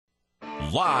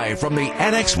Live from the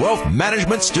Annex Wealth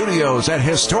Management Studios at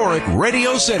historic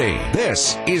Radio City,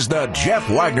 this is the Jeff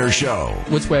Wagner Show.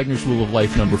 What's Wagner's rule of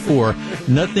life number 4?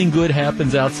 Nothing good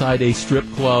happens outside a strip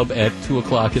club at 2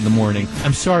 o'clock in the morning.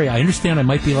 I'm sorry, I understand I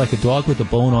might be like a dog with a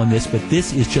bone on this, but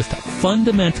this is just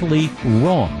fundamentally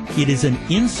wrong. It is an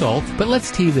insult, but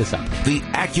let's tee this up. The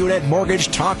AccuNet Mortgage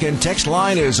talk and text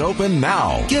line is open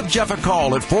now. Give Jeff a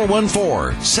call at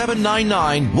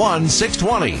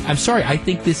 414-799-1620. I'm sorry, I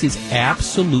think this is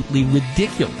absolutely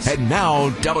ridiculous. And now,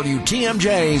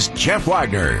 WTMJ's Jeff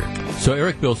Wagner. So,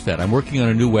 Eric Bilstead, I'm working on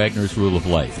a new Wagner's Rule of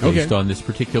Life based on this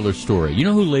particular story. You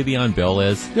know who Le'Veon Bell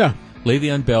is? Yeah.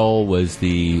 Le'Veon Bell was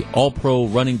the all-pro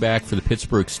running back for the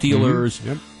Pittsburgh Steelers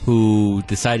who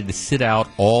decided to sit out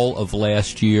all of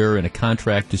last year in a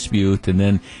contract dispute and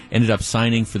then ended up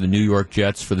signing for the New York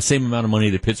Jets for the same amount of money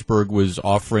that Pittsburgh was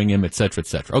offering him, et cetera, et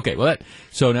cetera. Okay, well,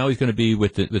 so now he's going to be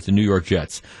with the New York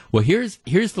Jets. Well, here's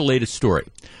the latest story.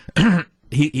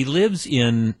 He lives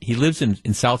in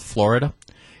South Florida,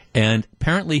 and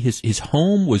apparently his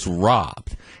home was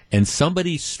robbed, and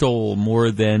somebody stole more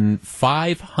than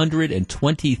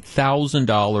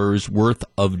 $520,000 worth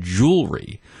of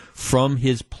jewelry from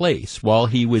his place while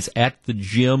he was at the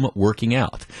gym working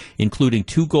out, including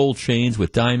 2 gold chains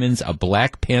with diamonds, a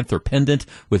Black Panther pendant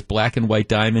with black and white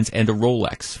diamonds, and a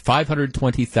Rolex.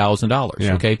 $520,000.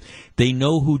 Yeah. Okay, they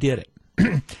know who did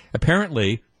it.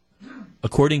 Apparently,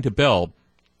 according to Bell,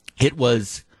 it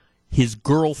was his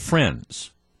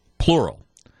girlfriends, plural,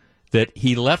 that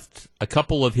he left a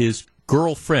couple of his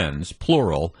girlfriends,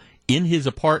 plural, in his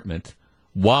apartment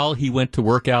while he went to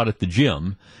work out at the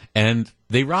gym, and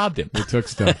they robbed him. They took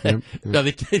stuff. Yep. No,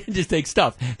 they didn't just take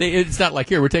stuff. It's not like,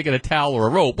 here, we're taking a towel or a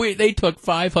rope. They took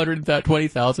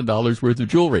 $520,000 worth of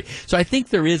jewelry. So I think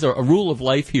there is a rule of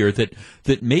life here that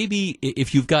maybe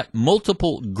if you've got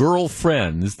multiple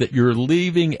girlfriends that you're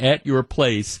leaving at your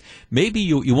place, maybe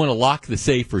you want to lock the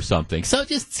safe or something. So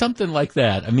just something like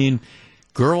that. I mean,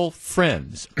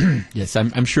 girlfriends. Yes,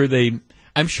 I'm sure they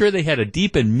had a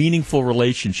deep and meaningful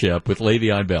relationship with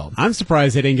Le'Veon Bell. I'm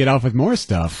surprised they didn't get off with more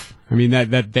stuff. I mean,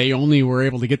 that they only were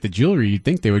able to get the jewelry. You'd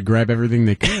think they would grab everything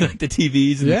they could. The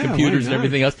TVs and the computers and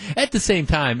everything else. At the same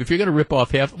time, if you're going to rip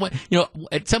off at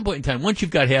some point in time, once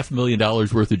you've got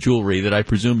 $500,000 worth of jewelry that I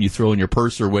presume you throw in your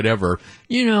purse or whatever,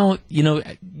 you don't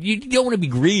want to be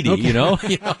greedy,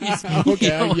 okay.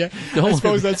 I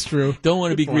suppose that's true. Don't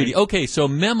want to be greedy. Okay, so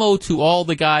memo to all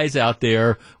the guys out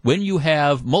there, when you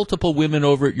have multiple women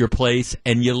over at your place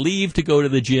and you leave to go to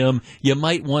the gym, you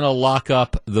might want to lock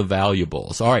up the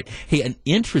valuables. All right. Hey, as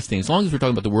long as we're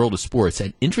talking about the world of sports,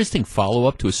 an interesting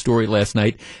follow-up to a story last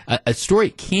night, a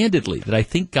story, candidly, that I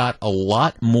think got a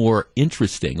lot more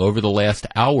interesting over the last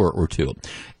hour or two.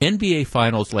 NBA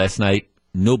Finals last night.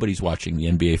 Nobody's watching the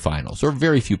NBA Finals, or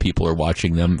very few people are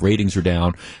watching them. Ratings are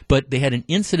down. But they had an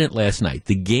incident last night.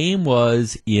 The game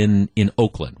was in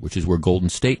Oakland, which is where Golden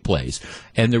State plays.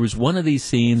 And there was one of these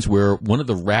scenes where one of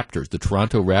the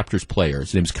Toronto Raptors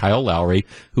players, his name's Kyle Lowry,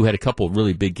 who had a couple of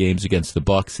really big games against the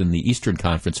Bucks in the Eastern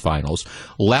Conference Finals.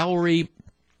 Lowry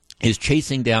is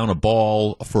chasing down a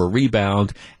ball for a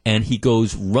rebound, and he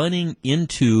goes running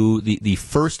into the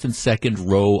first and second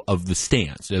row of the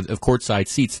stands, of courtside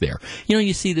seats there.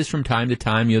 You see this from time to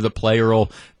time. The player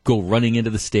will go running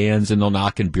into the stands and they'll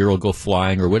knock and beer will go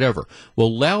flying or whatever.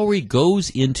 Well, Lowry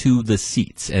goes into the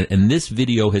seats, and this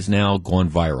video has now gone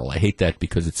viral. I hate that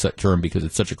because it's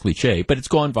such a cliche, but it's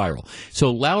gone viral.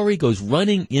 So Lowry goes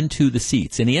running into the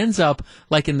seats, and he ends up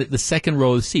like in the second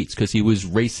row of the seats because he was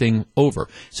racing over.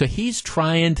 So he's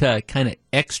trying to kind of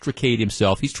extricate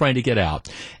himself. He's trying to get out.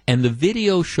 And the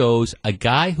video shows a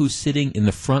guy who's sitting in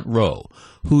the front row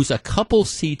who's a couple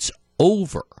seats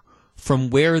over from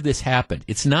where this happened.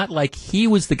 It's not like he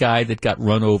was the guy that got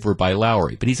run over by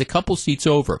Lowry, but he's a couple seats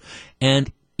over.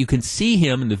 And you can see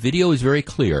him, and the video is very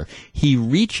clear. He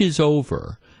reaches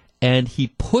over and he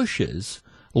pushes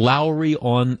Lowry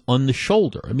on the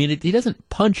shoulder. I mean, he doesn't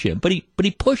punch him, but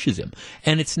he pushes him.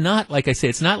 And it's not, like I say,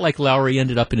 it's not like Lowry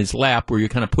ended up in his lap where you're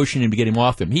kind of pushing him to get him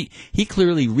off him. He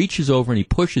clearly reaches over and he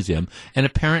pushes him, and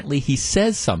apparently he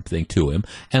says something to him,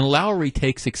 and Lowry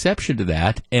takes exception to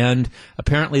that, and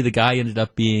apparently the guy ended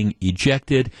up being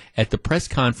ejected. At the press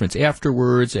conference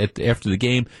afterwards, after the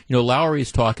game, Lowry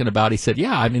is talking about, he said,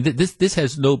 yeah, I mean, this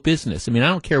has no business. I mean, I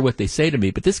don't care what they say to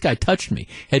me, but this guy touched me,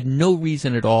 had no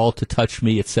reason at all to touch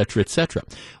me, etc., etc.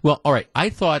 Well, all right,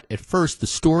 I thought at first the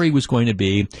story was going to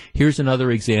be, here's another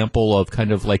example of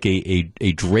kind of like a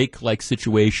Drake-like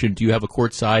situation. Do you have a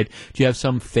courtside? Do you have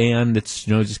some fan that's,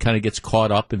 just kind of gets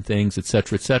caught up in things,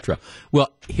 etc., etc.?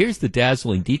 Well, here's the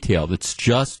dazzling detail that's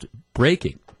just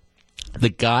breaking. The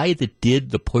guy that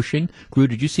did the pushing, Gru,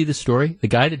 did you see the story? The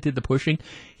guy that did the pushing,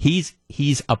 he's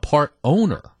a part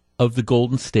owner of the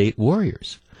Golden State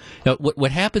Warriors. Now,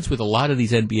 what happens with a lot of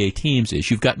these NBA teams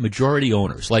is you've got majority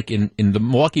owners. Like in the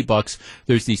Milwaukee Bucks,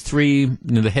 there's these three,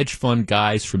 the hedge fund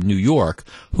guys from New York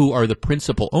who are the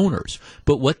principal owners.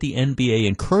 But what the NBA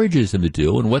encourages them to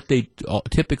do, and what they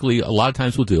typically a lot of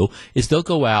times will do, is they'll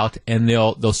go out and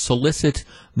they'll solicit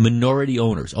minority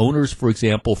owners, for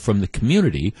example, from the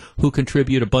community who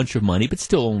contribute a bunch of money, but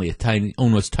still only a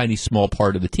almost tiny small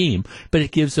part of the team. But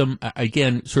it gives them,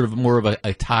 again, sort of more of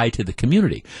a tie to the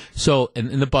community. So, and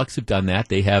the Bucks have done that.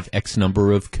 They have X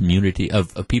number of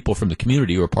of people from the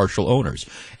community who are partial owners.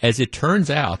 As it turns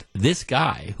out, this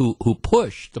guy who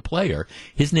pushed the player,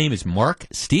 his name is Mark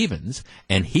Stevens,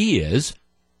 and he is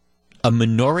a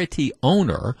minority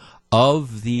owner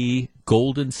of the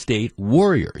Golden State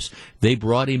Warriors. They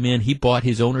brought him in. He bought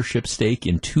his ownership stake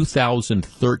in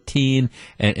 2013,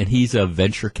 and he's a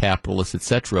venture capitalist,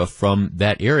 etc., from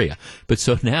that area. But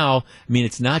so now, I mean,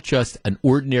 it's not just an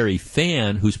ordinary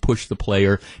fan who's pushed the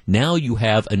player. Now you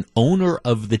have an owner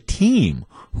of the team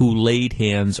who laid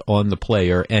hands on the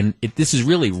player, and this has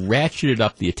really ratcheted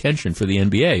up the attention for the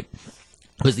NBA.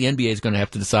 Because the NBA is going to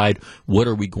have to decide, what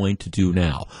are we going to do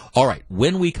now? All right,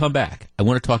 when we come back, I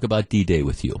want to talk about D-Day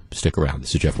with you. Stick around.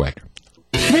 This is Jeff Wagner.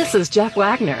 This is Jeff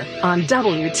Wagner on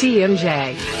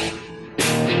WTMJ.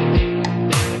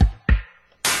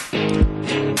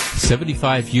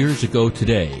 75 years ago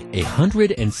today,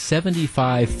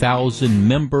 175,000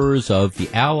 members of the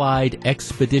Allied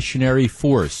Expeditionary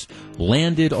Force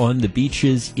landed on the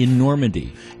beaches in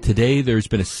Normandy. Today, there's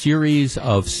been a series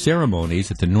of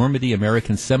ceremonies at the Normandy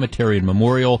American Cemetery and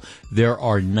Memorial. There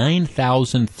are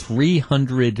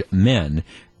 9,300 men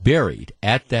buried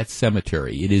at that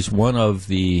cemetery. It is one of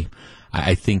the,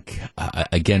 I think,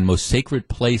 again, most sacred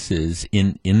places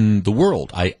in the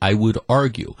world, I would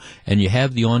argue. And you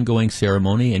have the ongoing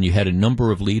ceremony, and you had a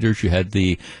number of leaders. You had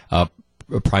the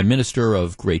Prime Minister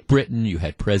of Great Britain, you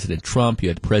had President Trump, you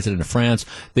had the President of France.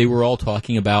 They were all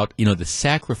talking about, the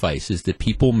sacrifices that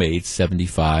people made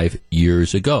 75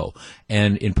 years ago.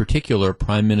 And in particular,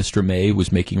 Prime Minister May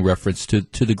was making reference to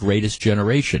the greatest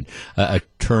generation, a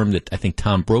term that I think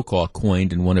Tom Brokaw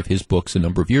coined in one of his books a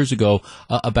number of years ago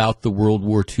about the World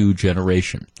War II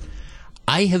generation.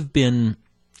 I've been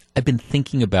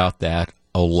thinking about that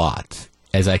a lot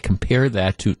as I compare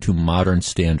that to modern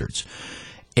standards.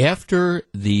 After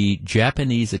the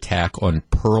Japanese attack on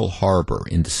Pearl Harbor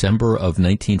in December of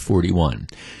 1941,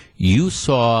 you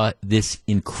saw this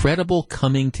incredible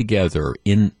coming together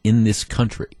in this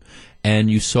country. And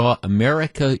you saw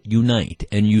America unite,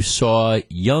 and you saw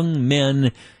young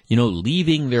men,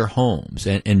 leaving their homes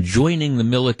and joining the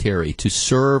military to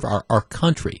serve our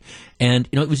country. And,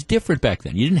 it was different back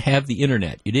then. You didn't have the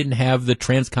internet. You didn't have the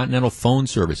transcontinental phone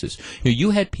services. You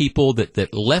had people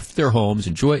that left their homes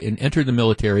and entered the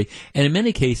military, and in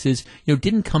many cases,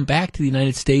 didn't come back to the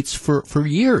United States for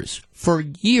years. For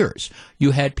years, you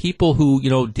had people who,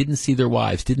 didn't see their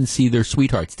wives, didn't see their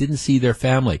sweethearts, didn't see their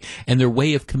family, and their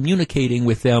way of communicating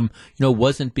with them,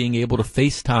 wasn't being able to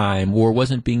FaceTime or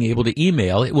wasn't being able to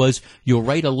email. It was, you'll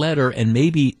write a letter, and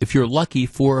maybe, if you're lucky,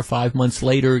 4 or 5 months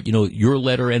later, your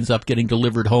letter ends up getting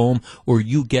delivered home, or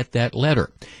you get that letter.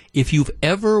 If you've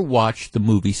ever watched the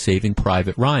movie Saving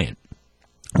Private Ryan,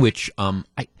 which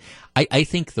I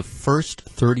think the first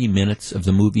 30 minutes of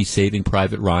the movie Saving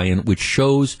Private Ryan, which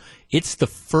shows it's the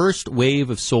first wave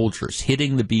of soldiers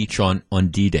hitting the beach on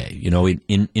D-Day,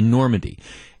 in Normandy.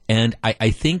 And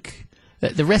I think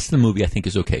the rest of the movie I think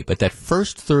is okay, but that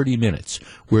first 30 minutes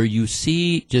where you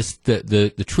see just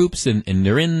the troops and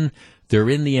they're in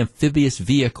the amphibious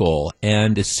vehicle,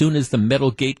 and as soon as the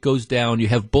metal gate goes down, you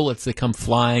have bullets that come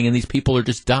flying, and these people are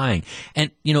just dying.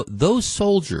 And, those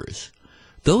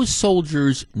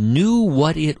soldiers knew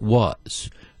what it was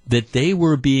that they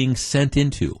were being sent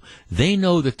into. They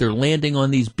know that they're landing on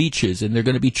these beaches and they're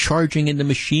going to be charging into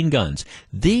machine guns.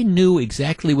 They knew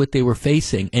exactly what they were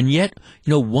facing, and yet,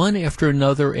 one after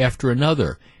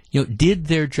another, did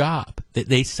their job.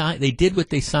 They did what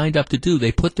they signed up to do.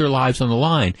 They put their lives on the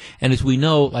line. And as we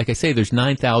know, like I say, there's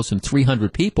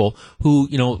 9,300 people who,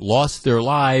 lost their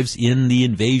lives in the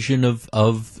invasion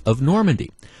of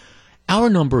Normandy. Our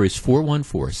number is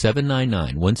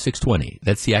 414-799-1620.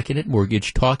 That's the Acunet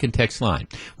Mortgage talk and text line.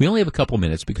 We only have a couple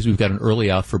minutes because we've got an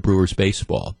early out for Brewers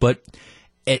baseball. But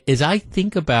as I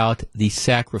think about the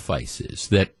sacrifices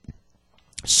that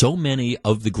so many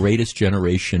of the greatest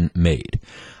generation made,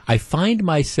 I find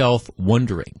myself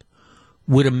wondering,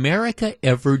 would America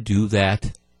ever do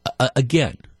that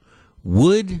again?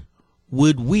 Would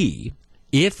we,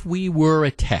 if we were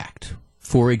attacked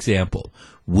for example,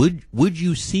 would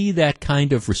you see that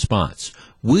kind of response?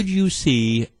 Would you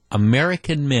see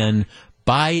American men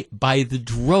by the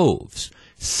droves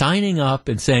signing up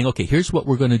and saying, okay, here's what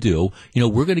we're going to do.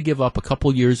 We're going to give up a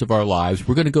couple years of our lives.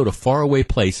 We're going to go to faraway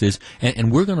places,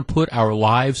 and we're going to put our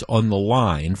lives on the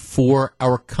line for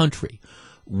our country.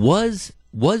 Was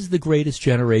the Greatest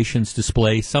Generation's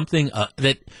display something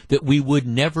that we would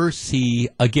never see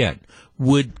again?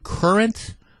 Would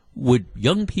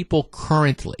young people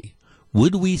currently,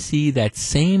 would we see that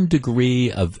same degree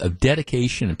of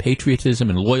dedication and patriotism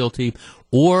and loyalty,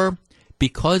 or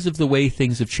because of the way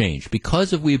things have changed,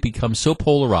 because we've become so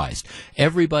polarized,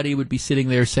 everybody would be sitting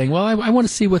there saying, well, I want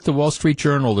to see what the Wall Street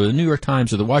Journal or the New York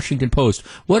Times or the Washington Post,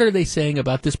 what are they saying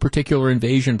about this particular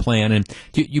invasion plan? And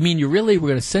you mean we're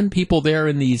going to send people there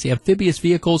in these amphibious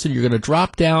vehicles and you're going to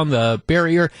drop down the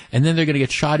barrier and then they're going to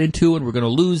get shot into and we're going to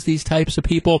lose these types of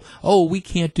people? Oh, we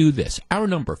can't do this. Our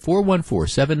number,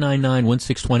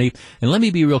 414-799-1620. And let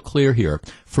me be real clear here.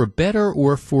 For better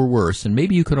or for worse, and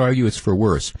maybe you could argue it's for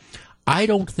worse, I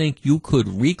don't think you could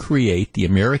recreate the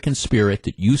American spirit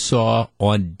that you saw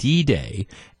on D-Day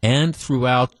and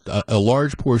throughout a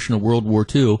large portion of World War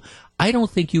II. I don't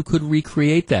think you could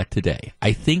recreate that today.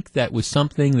 I think that was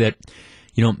something that,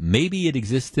 maybe it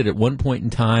existed at one point in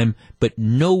time, but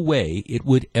no way it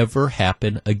would ever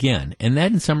happen again. And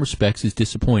that, in some respects, is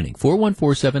disappointing.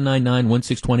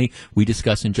 414-799-1620. We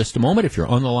discuss in just a moment. If you're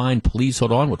on the line, please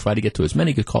hold on. We'll try to get to as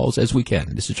many good calls as we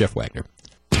can. This is Jeff Wagner.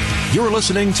 You're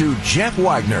listening to Jeff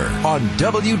Wagner on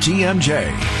WTMJ.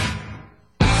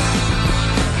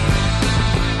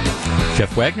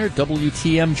 Jeff Wagner,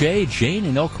 WTMJ. Jane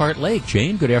in Elkhart Lake.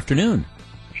 Jane, good afternoon.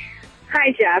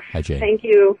 Hi, Jeff. Hi, Jane. Thank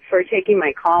you for taking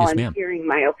my call Yes, and ma'am. hearing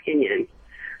my opinion.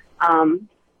 To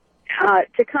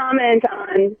comment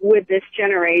on, would this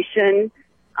generation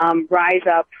rise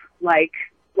up like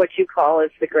what you call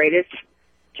is the greatest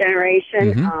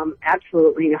generation? Mm-hmm.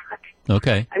 Absolutely not.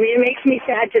 Okay. I mean, it makes me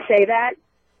sad to say that,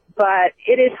 but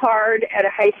it is hard at a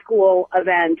high school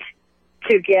event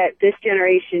to get this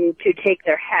generation to take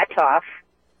their hats off,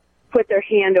 put their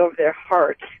hand over their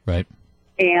heart, Right.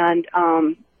 and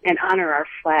honor our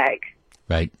flag.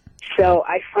 Right. So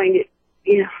I find it,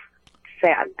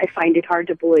 sad. I find it hard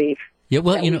to believe. Yeah,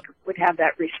 well, that we would have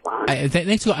that response.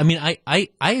 Thanks. I mean, I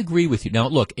agree with you. Now,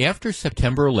 look, after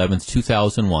September 11th,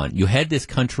 2001, you had this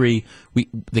country,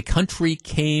 the country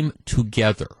came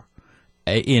together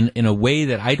in a way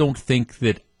that I don't think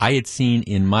that I had seen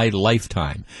in my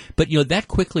lifetime. But, that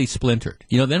quickly splintered.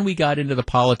 Then we got into the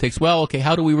politics. Well, okay,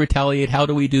 how do we retaliate? How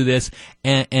do we do this?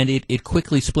 And it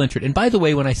quickly splintered. And by the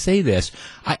way, when I say this,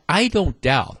 I don't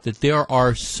doubt that there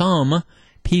are some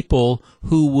people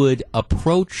who would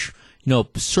approach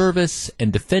service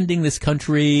and defending this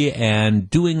country and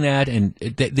doing that, and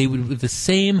they would, with the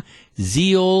same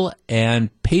zeal and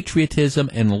patriotism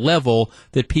and level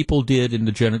that people did in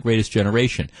the Greatest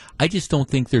Generation. I just don't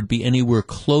think there'd be anywhere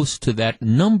close to that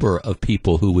number of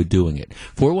people who were doing it.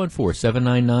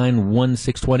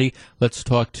 414-799-1620. Let's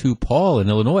talk to Paul in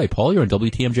Illinois. Paul, you're on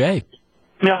WTMJ.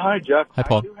 Yeah, hi, Jeff. Hi,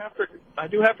 Paul. I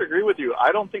do have to agree with you.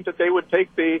 I don't think that they would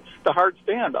take the hard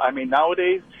stand. I mean,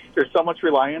 nowadays there's so much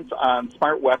reliance on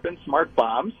smart weapons, smart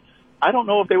bombs. I don't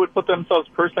know if they would put themselves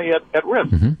personally at risk.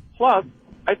 Mm-hmm. Plus,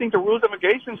 I think the rules of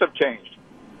engagement have changed.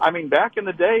 I mean, back in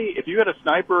the day, if you had a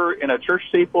sniper in a church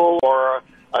steeple or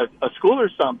a school or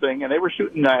something and they were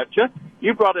shooting at you,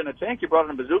 you brought in a tank, you brought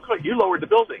in a bazooka, you lowered the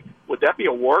building. Would that be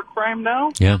a war crime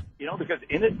now? Yeah. Because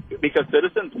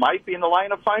citizens might be in the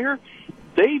line of fire,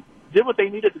 they did what they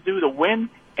needed to do to win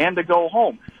and to go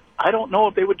home. I don't know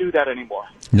if they would do that anymore.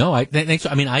 No, I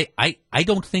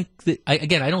don't think that.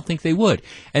 I don't think they would.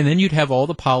 And then you'd have all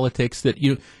the politics that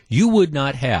you would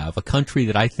not have a country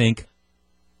that I think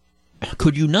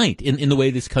could unite in the way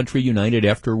this country united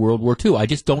after World War II. I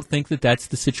just don't think that that's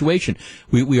the situation.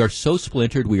 We are so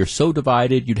splintered. We are so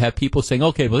divided. You'd have people saying,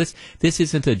 okay, well, this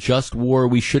isn't a just war.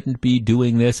 We shouldn't be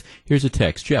doing this. Here's a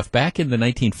text. Jeff, back in the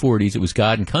 1940s, it was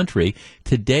God and country.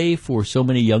 Today, for so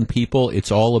many young people,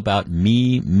 it's all about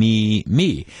me, me,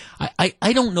 me.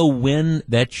 I don't know when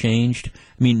that changed.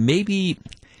 I mean, maybe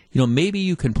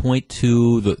you can point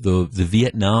to the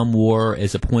Vietnam War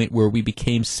as a point where we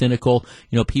became cynical.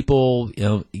 People,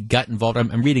 got involved.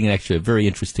 I'm reading actually a very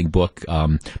interesting book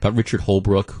about Richard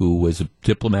Holbrooke, who was a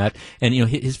diplomat, and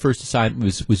his first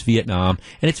assignment was Vietnam,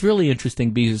 and it's really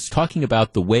interesting because it's talking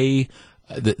about the way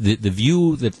the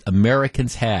view that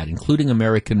Americans had, including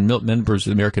American members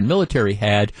of the American military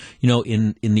had,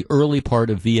 in the early part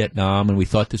of Vietnam, and we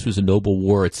thought this was a noble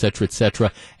war, et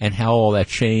cetera, and how all that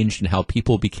changed and how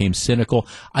people became cynical.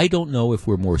 I don't know if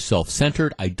we're more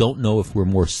self-centered. I don't know if we're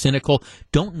more cynical.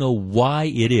 Don't know why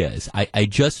it is. I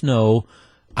just know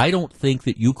I don't think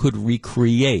that you could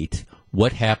recreate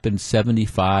what happened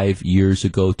 75 years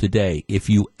ago today, if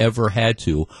you ever had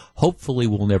to. Hopefully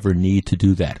we'll never need to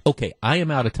do that. Okay, I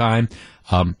am out of time.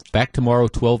 Back tomorrow,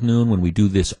 12 noon, when we do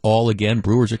this all again.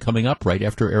 Brewers are coming up right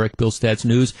after Eric Bilstad's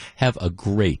news. Have a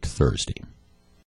great Thursday.